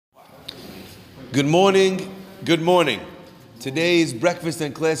Good morning, good morning. Today's breakfast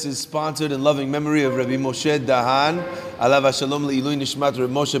and class is sponsored in loving memory of Rabbi Moshe Dahan, Alav HaShalom Le'ilui Nishmat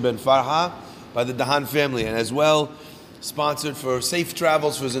Rabbi Moshe ben Farha, by the Dahan family, and as well sponsored for safe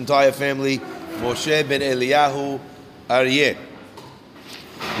travels for his entire family, Moshe ben Eliyahu Aryeh.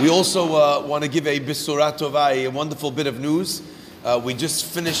 We also want to give a Bisurah Tovah, a wonderful bit of news. We just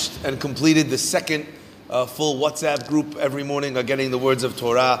finished and completed the second full WhatsApp group every morning, getting the words of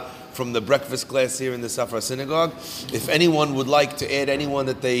Torah from the breakfast class here in the Safra Synagogue. If anyone would like to add anyone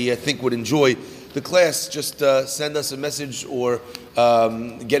that they think would enjoy the class, just send us a message or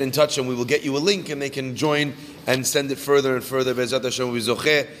get in touch and we will get you a link and they can join and send it further and further. Be'ezrat Hashem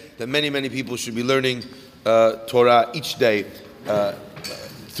v'zocheh, that many people should be learning Torah each day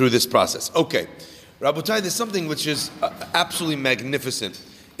through this process. Okay, Rabotai, there's something which is absolutely magnificent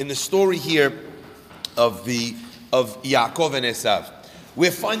in the story here of Yaakov and Esav. We're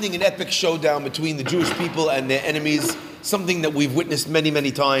finding an epic showdown between the Jewish people and their enemies, something that we've witnessed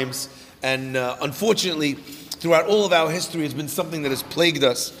many times. And unfortunately, throughout all of our history, it's been something that has plagued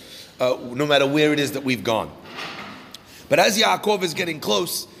us, no matter where it is that we've gone. But as Yaakov is getting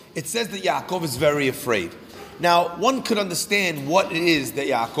close, it says that Yaakov is very afraid. Now, one could understand what it is that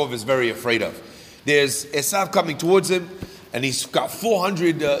Yaakov is very afraid of. There's Esav coming towards him, and he's got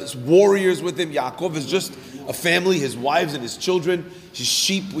 400 warriors with him. Yaakov is just a family, his wives and his children, his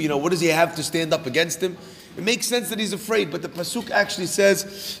sheep. What does he have to stand up against him? It makes sense that he's afraid, but the pasuk actually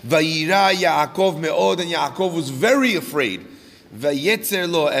says, Vayira Yaakov me'od, and Yaakov was very afraid. Vayetzer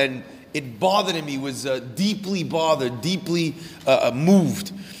lo, and it bothered him. He was deeply bothered, deeply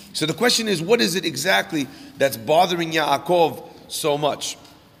moved. So the question is, what is it exactly that's bothering Yaakov so much?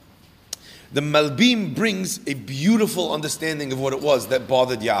 The Malbim brings a beautiful understanding of what it was that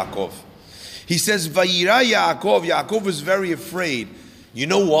bothered Yaakov. He says, Vayira Yaakov, Yaakov was very afraid. You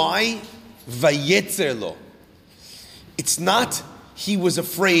know why? Vayetzer lo. It's not he was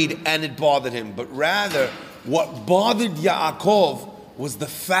afraid and it bothered him, but rather what bothered Yaakov was the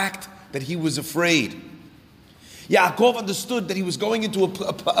fact that he was afraid. Yaakov understood that he was going into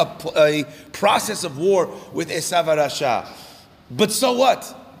a process of war with Esav HaRasha. But so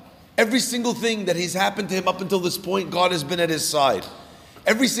what? Every single thing that has happened to him up until this point, God has been at his side.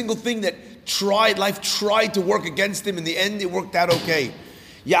 Every single thing that life tried to work against him, in the end it worked out okay.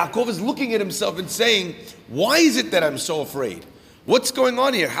 Yaakov is looking at himself and saying, why is it that I'm so afraid? What's going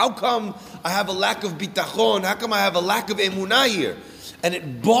on here? How come I have a lack of bitachon? How come I have a lack of emunah here? And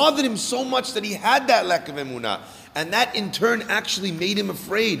it bothered him so much that he had that lack of emunah. And that in turn actually made him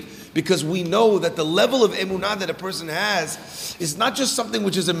afraid, because we know that the level of emunah that a person has is not just something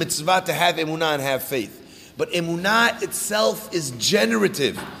which is a mitzvah to have emunah and have faith, but emunah itself is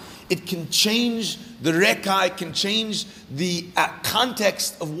generative. It can change the reka, it can change the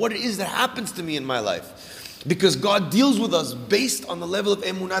context of what it is that happens to me in my life. Because God deals with us based on the level of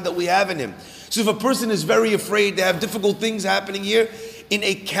emunah that we have in Him. So if a person is very afraid, they have difficult things happening here, in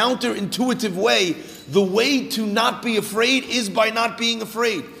a counterintuitive way, the way to not be afraid is by not being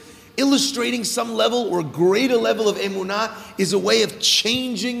afraid. Illustrating some level or greater level of emunah is a way of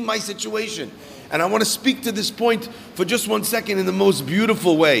changing my situation. And I want to speak to this point for just 1 second in the most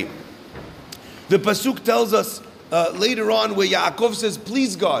beautiful way. The pasuk tells us later on where Yaakov says,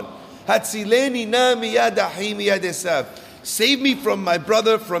 please God, Hatzileni na miyad achi miyad Esav. Save me from my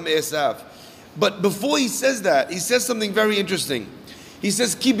brother, from Esav. But before he says that, he says something very interesting. He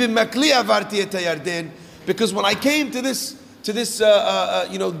says, Ki b'makli avarti et hayarden, because when I came to this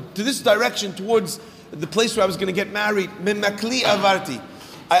direction towards the place where I was going to get married, b'makli avarti,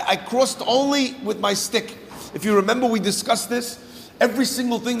 I crossed only with my stick. If you remember, we discussed this. Every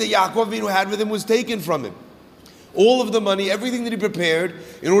single thing that Yaakov Avinu had with him was taken from him. All of the money, everything that he prepared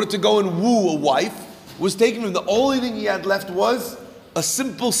in order to go and woo a wife was taken from him. The only thing he had left was a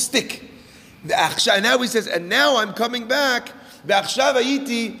simple stick. And now he says, and now I'm coming back. And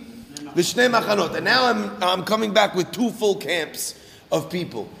now I'm coming back with 2 full camps of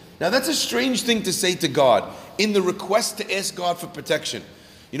people. Now that's a strange thing to say to God in the request to ask God for protection.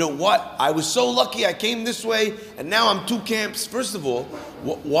 You know what? I was so lucky I came this way and now I'm 2 camps. First of all,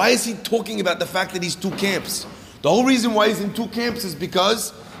 why is he talking about the fact that he's 2 camps? The whole reason why he's in 2 camps is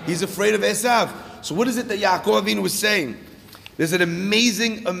because he's afraid of Esav. So what is it that Yaakov Avinu was saying? There's an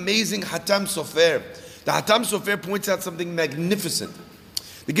amazing Hatam Sofer. The Hatam Sofer points out something magnificent.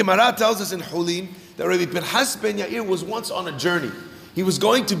 The Gemara tells us in Hulin that Rabbi Pinchas ben Yair was once on a journey. He was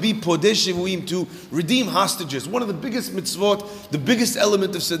going to be Podeh Shivuim, to redeem hostages, one of the biggest mitzvot, the biggest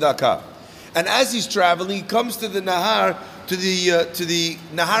element of tzedakah. And as he's traveling, he comes to the Nahar, to the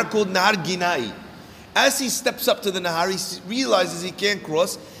Nahar called Nahar Ginai. As he steps up to the Nahar, he realizes he can't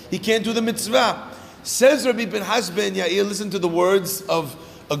cross. he can't do the mitzvah. Says Rabbi Pinchas ben Yair, listen to the words of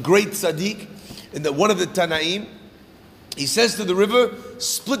a great tzaddik, in one of the Tanaim. He says to the river,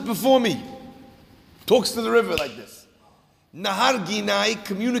 split before me. Talks to the river like this. Nahar Ginai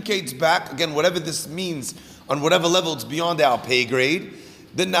communicates back, again, whatever this means, on whatever level it's beyond our pay grade.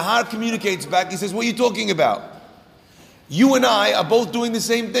 The Nahar communicates back, he says, what are you talking about? You and I are both doing the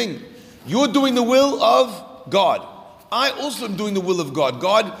same thing. You're doing the will of God. I also am doing the will of God.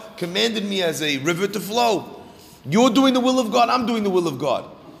 God commanded me as a river to flow. You're doing the will of God, I'm doing the will of God.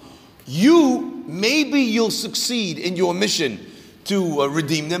 Maybe you'll succeed in your mission to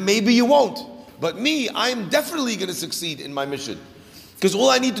redeem them, maybe you won't. But me, I'm definitely going to succeed in my mission. Because all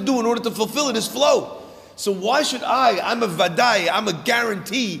I need to do in order to fulfill it is flow. So why should I'm a vadai, I'm a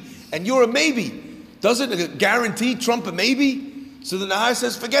guarantee, and you're a maybe. Doesn't a guarantee trump a maybe? So the Nahar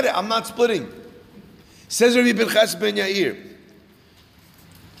says, forget it, I'm not splitting. Says Rabbi Pinchas ben Yair,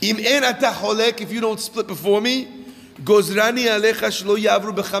 Im en ata cholek, if you don't split before me, Gozrani alecha shlo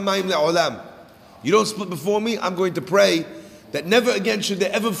yavru bechamayim le'olam. You don't split before me, I'm going to pray that never again should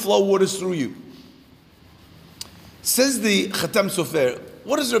there ever flow waters through you. Says the Khatam Sofer,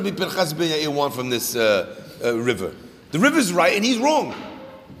 what does Rabbi Pinchas ben Yair want from this river? The river's right and he's wrong.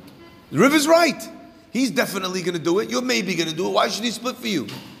 The river's right. He's definitely going to do it. You're maybe going to do it. Why should he split for you?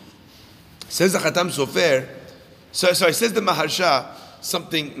 Says the Khatam Sofer, says the Maharsha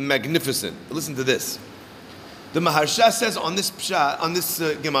something magnificent. Listen to this. The Maharsha says on this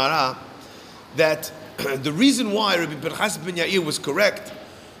Gemara that the reason why Rabbi Pinchas ben Yair was correct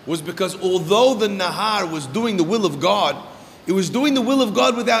was because although the Nahar was doing the will of God, it was doing the will of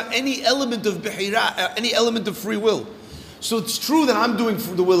God without any element of bihira, any element of free will. So it's true that I'm doing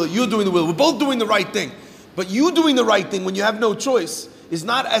the will, you're doing the will, we're both doing the right thing. But you doing the right thing when you have no choice is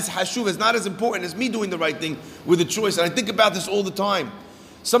not as hashuv, is not as important as me doing the right thing with a choice. And I think about this all the time.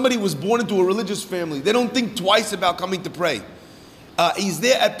 Somebody was born into a religious family. They don't think twice about coming to pray. He's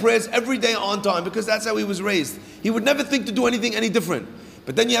there at prayers every day on time because that's how he was raised. He would never think to do anything any different.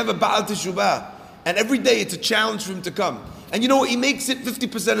 But then you have a Baal Teshuvah, and every day it's a challenge for him to come. And you know what? He makes it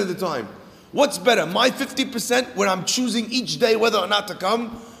 50% of the time. What's better, my 50% where I'm choosing each day whether or not to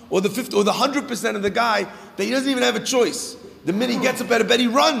come, or the 100% of the guy that he doesn't even have a choice? The minute he gets up out of bed, he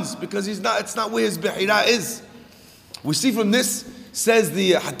runs because it's not where his Bihira is. We see from this, says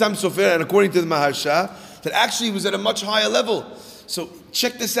the Hatam Sofer, and according to the Maharsha, that actually he was at a much higher level. So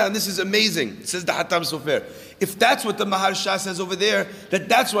check this out, this is amazing. It says the Hatam Sofer. If that's what the Maharsha says over there,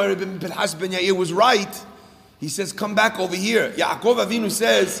 that's why Rabbi Pinchas ben Yair was right, he says, come back over here. Yaakov Avinu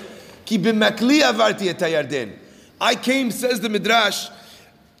says, Ki b'makli avarti et hayarden. I came, says the Midrash,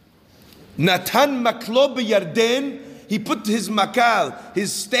 Natan maklo b'yarden, he put his makal,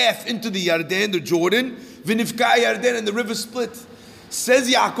 his staff, into the Yarden, the Jordan, v'nifka Yarden, and the river split.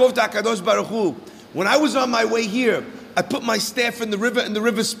 Says Yaakov to HaKadosh Baruch Hu, when I was on my way here, I put my staff in the river and the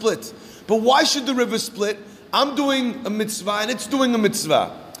river split. But why should the river split? I'm doing a mitzvah and it's doing a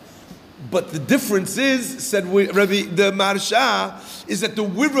mitzvah. But the difference is, said Rabbi the Maharsha, is that the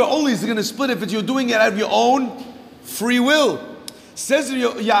river only is going to split if you're doing it out of your own free will. Says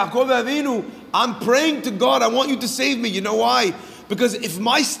Yaakov Avinu, I'm praying to God, I want you to save me. You know why? Because if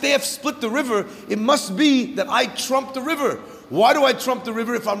my staff split the river, it must be that I trumped the river. Why do I trump the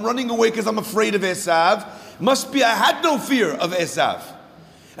river if I'm running away because I'm afraid of Esav? Must be I had no fear of Esav.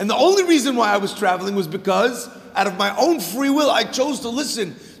 And the only reason why I was traveling was because out of my own free will, I chose to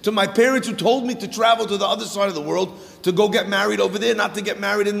listen to my parents who told me to travel to the other side of the world to go get married over there, not to get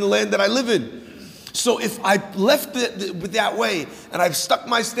married in the land that I live in. So if I left it that way and I've stuck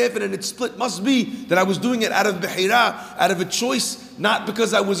my staff in and it split, must be that I was doing it out of Bihira, out of a choice, not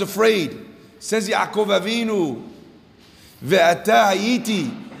because I was afraid. Says Yaakov Avinu, Ve'ata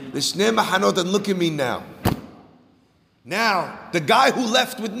hayiti l'shnei machanot, and look at me now. Now, the guy who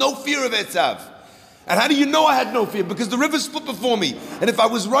left with no fear of Esav. And how do you know I had no fear? Because the river split before me. And if I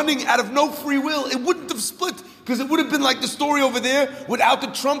was running out of no free will, it wouldn't have split. Because it would have been like the story over there without the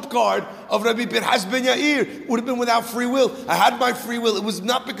trump card of Rabbi Pinchas ben Yair. It would have been without free will. I had my free will. It was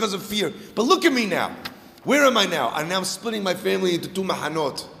not because of fear. But look at me now. Where am I now? I'm now splitting my family into two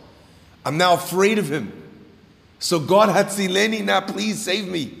mahanot. I'm now afraid of him. So God Hatzileni, now please save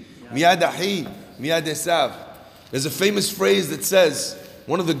me. Miyad ahi, miyad Esav. There's a famous phrase that says,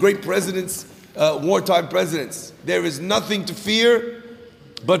 one of the great presidents, wartime presidents, there is nothing to fear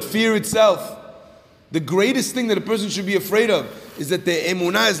but fear itself. The greatest thing that a person should be afraid of is that their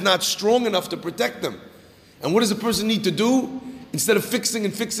emunah is not strong enough to protect them. And what does a person need to do? Instead of fixing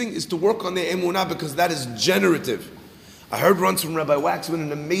and fixing, is to work on their emunah, because that is generative. I heard once from Rabbi Waxman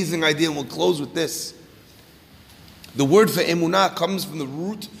an amazing idea, and we'll close with this. The word for emunah comes from the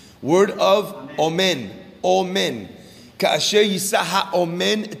root word of omen. Omen. Ka'asher yisah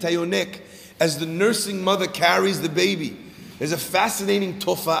ha'omen et hayonek. As the nursing mother carries the baby. There's a fascinating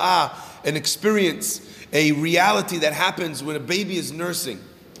tofa'ah, an experience, a reality that happens when a baby is nursing.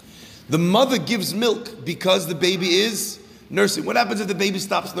 The mother gives milk because the baby is nursing. What happens if the baby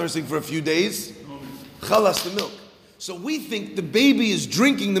stops nursing for a few days? Khalas, the milk. So we think the baby is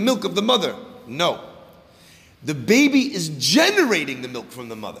drinking the milk of the mother. No. The baby is generating the milk from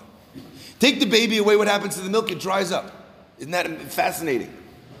the mother. Take the baby away, what happens to the milk? It dries up. Isn't that fascinating?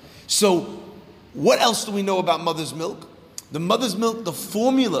 So, what else do we know about mother's milk? The mother's milk, the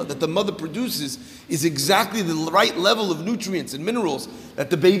formula that the mother produces is exactly the right level of nutrients and minerals that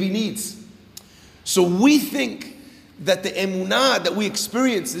the baby needs. So we think that the emunah that we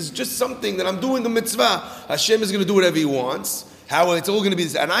experience is just something that I'm doing the mitzvah. Hashem is going to do whatever He wants. How it's all going to be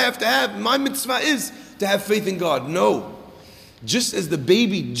this. And I have to have, my mitzvah is to have faith in God. No. Just as the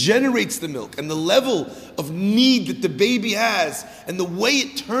baby generates the milk and the level of need that the baby has and the way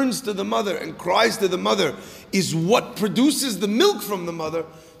it turns to the mother and cries to the mother is what produces the milk from the mother,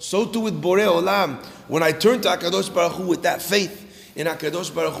 so too with Borei Olam. When I turn to HaKadosh Baruch Hu with that faith in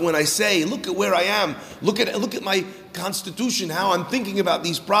HaKadosh Baruch Hu and I say, look at where I am, look at my constitution, how I'm thinking about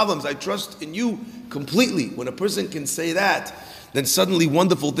these problems, I trust in you completely. When a person can say that, then suddenly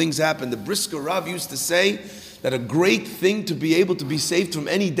wonderful things happen. The Brisker Rav used to say that a great thing to be able to be saved from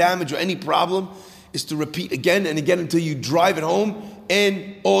any damage or any problem is to repeat again and again until you drive it home.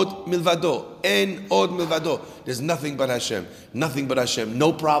 En od milvado, en od milvado. There's nothing but Hashem, nothing but Hashem.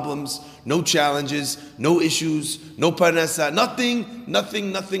 No problems, no challenges, no issues, no parnasa, nothing.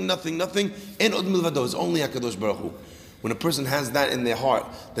 En od milvado is only HaKadosh Baruch Hu. When a person has that in their heart,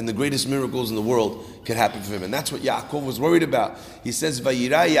 then the greatest miracles in the world can happen for him. And that's what Yaakov was worried about. He says,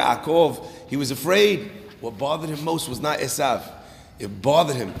 Vayira Yaakov, he was afraid. What bothered him most was not Esav. It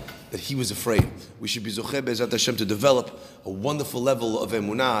bothered him that he was afraid. We should be Zocheh Be'ezrat Hashem to develop a wonderful level of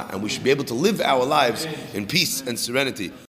emunah, and we should be able to live our lives in peace and serenity.